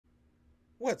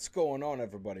What's going on,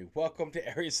 everybody? Welcome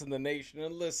to Aries in the Nation.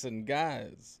 And listen,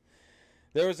 guys,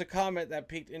 there was a comment that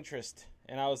piqued interest,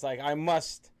 and I was like, I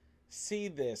must see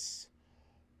this.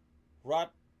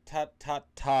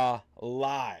 RATATATA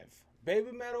live.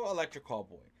 Baby Metal Electric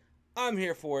Callboy. I'm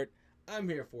here for it.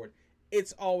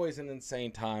 It's always an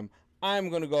insane time. I'm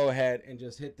going to go ahead and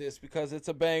just hit this because it's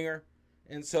a banger,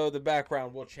 and so the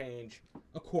background will change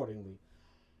accordingly.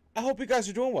 I hope you guys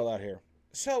are doing well out here.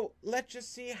 So let's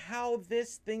just see how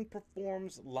this thing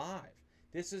performs live.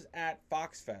 This is at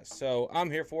Foxfest, so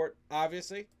I'm here for it.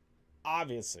 Obviously,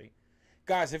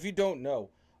 guys. If you don't know,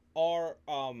 our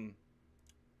I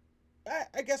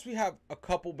guess we have a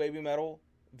couple Baby Metal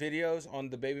videos on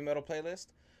the Baby Metal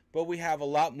playlist, but we have a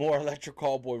lot more Electric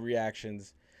Callboy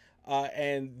reactions,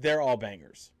 and they're all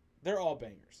bangers.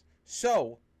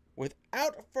 So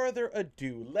without further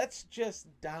ado, let's just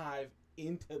dive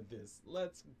into this.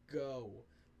 Let's go.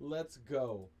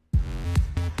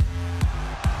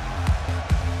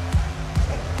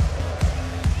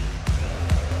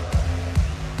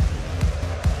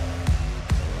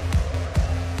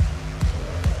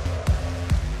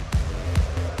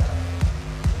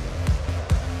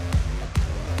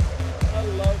 I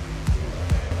love these things,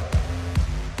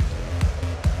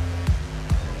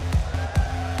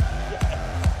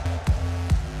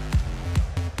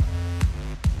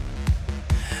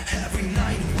 Every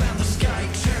night when the sky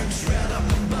turns red up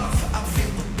above, I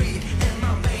feel the beat in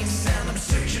my veins.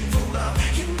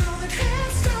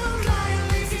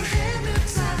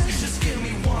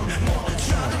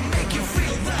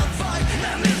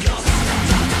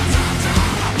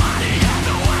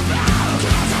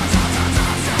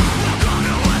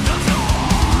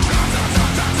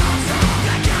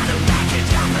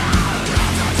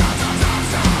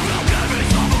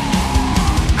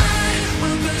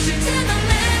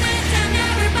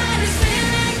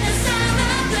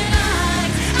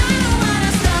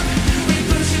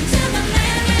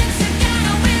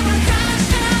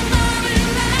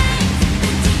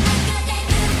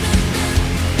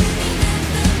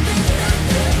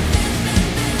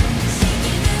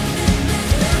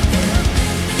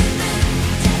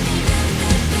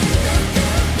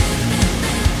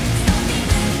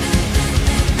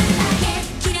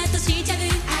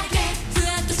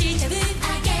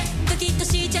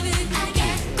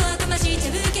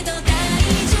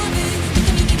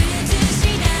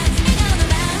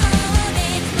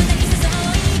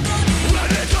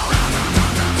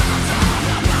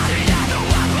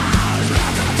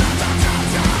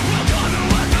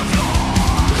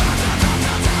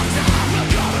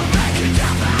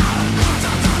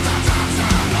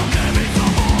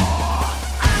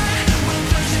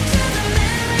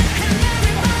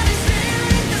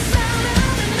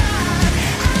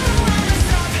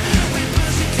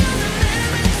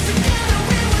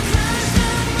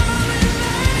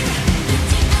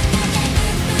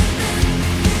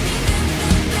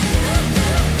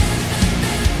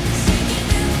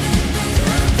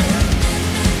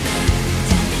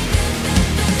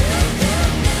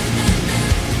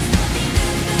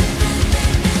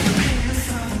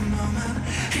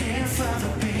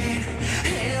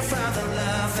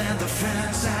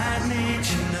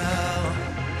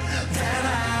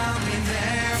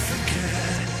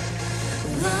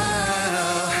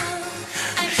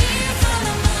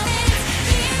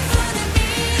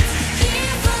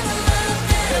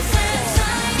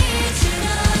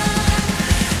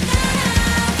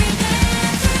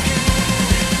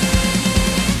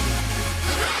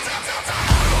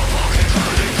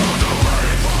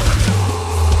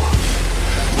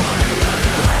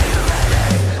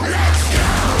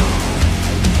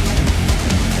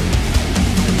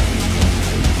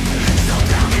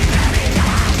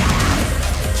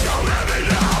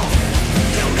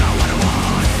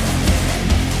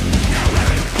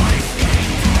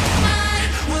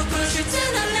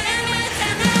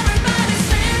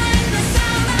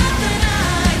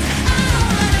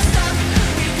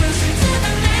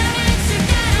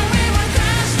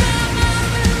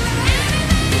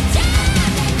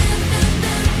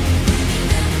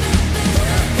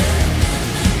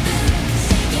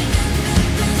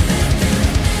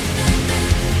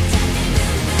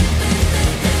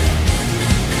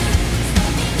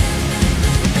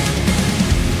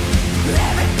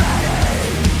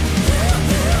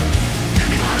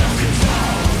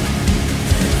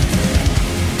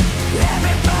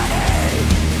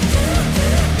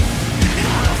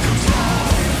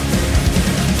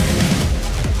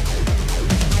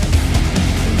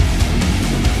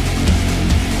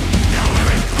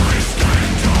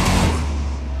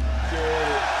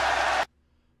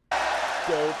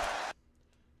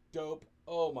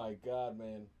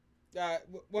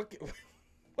 what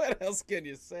what else can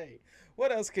you say?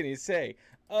 What else can you say?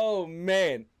 Oh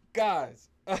man, guys,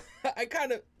 I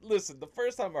kind of listen. The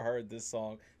first time I heard this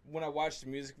song, when I watched the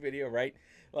music video, right?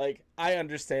 Like I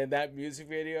understand that music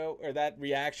video or that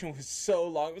reaction was so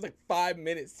long. It was like 5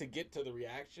 minutes to get to the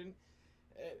reaction.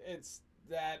 It's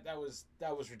that was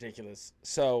ridiculous.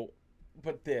 So,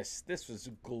 but this was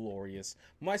glorious.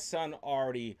 My son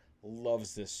already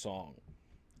loves this song.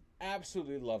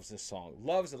 Absolutely loves this song.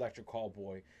 Loves Electric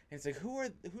Callboy. And it's like,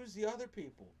 who's the other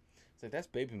people? It's like that's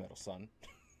Baby Metal, son.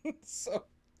 so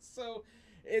so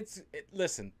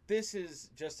listen, this is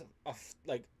just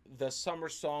like the summer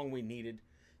song we needed.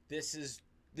 This is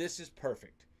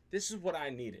perfect. This is what I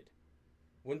needed.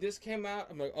 When this came out,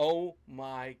 I'm like, oh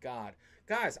my god.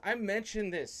 Guys, I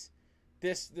mentioned this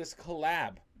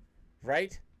collab,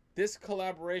 right? This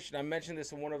collaboration, I mentioned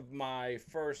this in one of my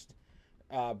first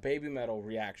Baby Metal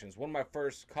reactions. One of my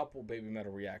first couple Baby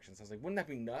Metal reactions. I was like, wouldn't that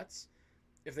be nuts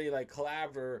if they like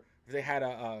collabed or if they had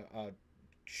a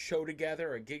show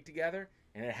together, a gig together,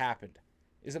 and it happened?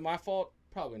 Is it my fault?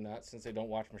 Probably not, since they don't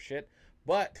watch my shit.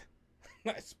 But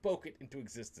I spoke it into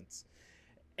existence.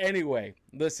 Anyway,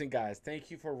 listen, guys, thank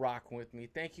you for rocking with me.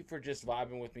 Thank you for just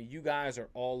vibing with me. You guys are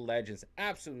all legends,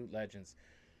 absolute legends.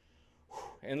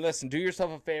 And listen, do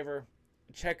yourself a favor.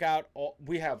 Check out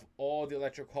we have all the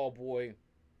Electric Callboy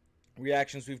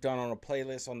reactions we've done on a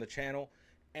playlist on the channel,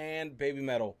 and Baby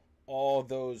Metal, all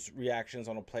those reactions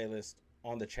on a playlist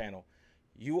on the channel.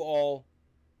 You all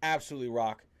absolutely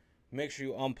rock. Make sure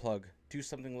you unplug, do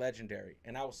something legendary,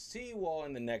 and I will see you all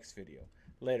in the next video.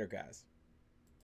 Later, guys.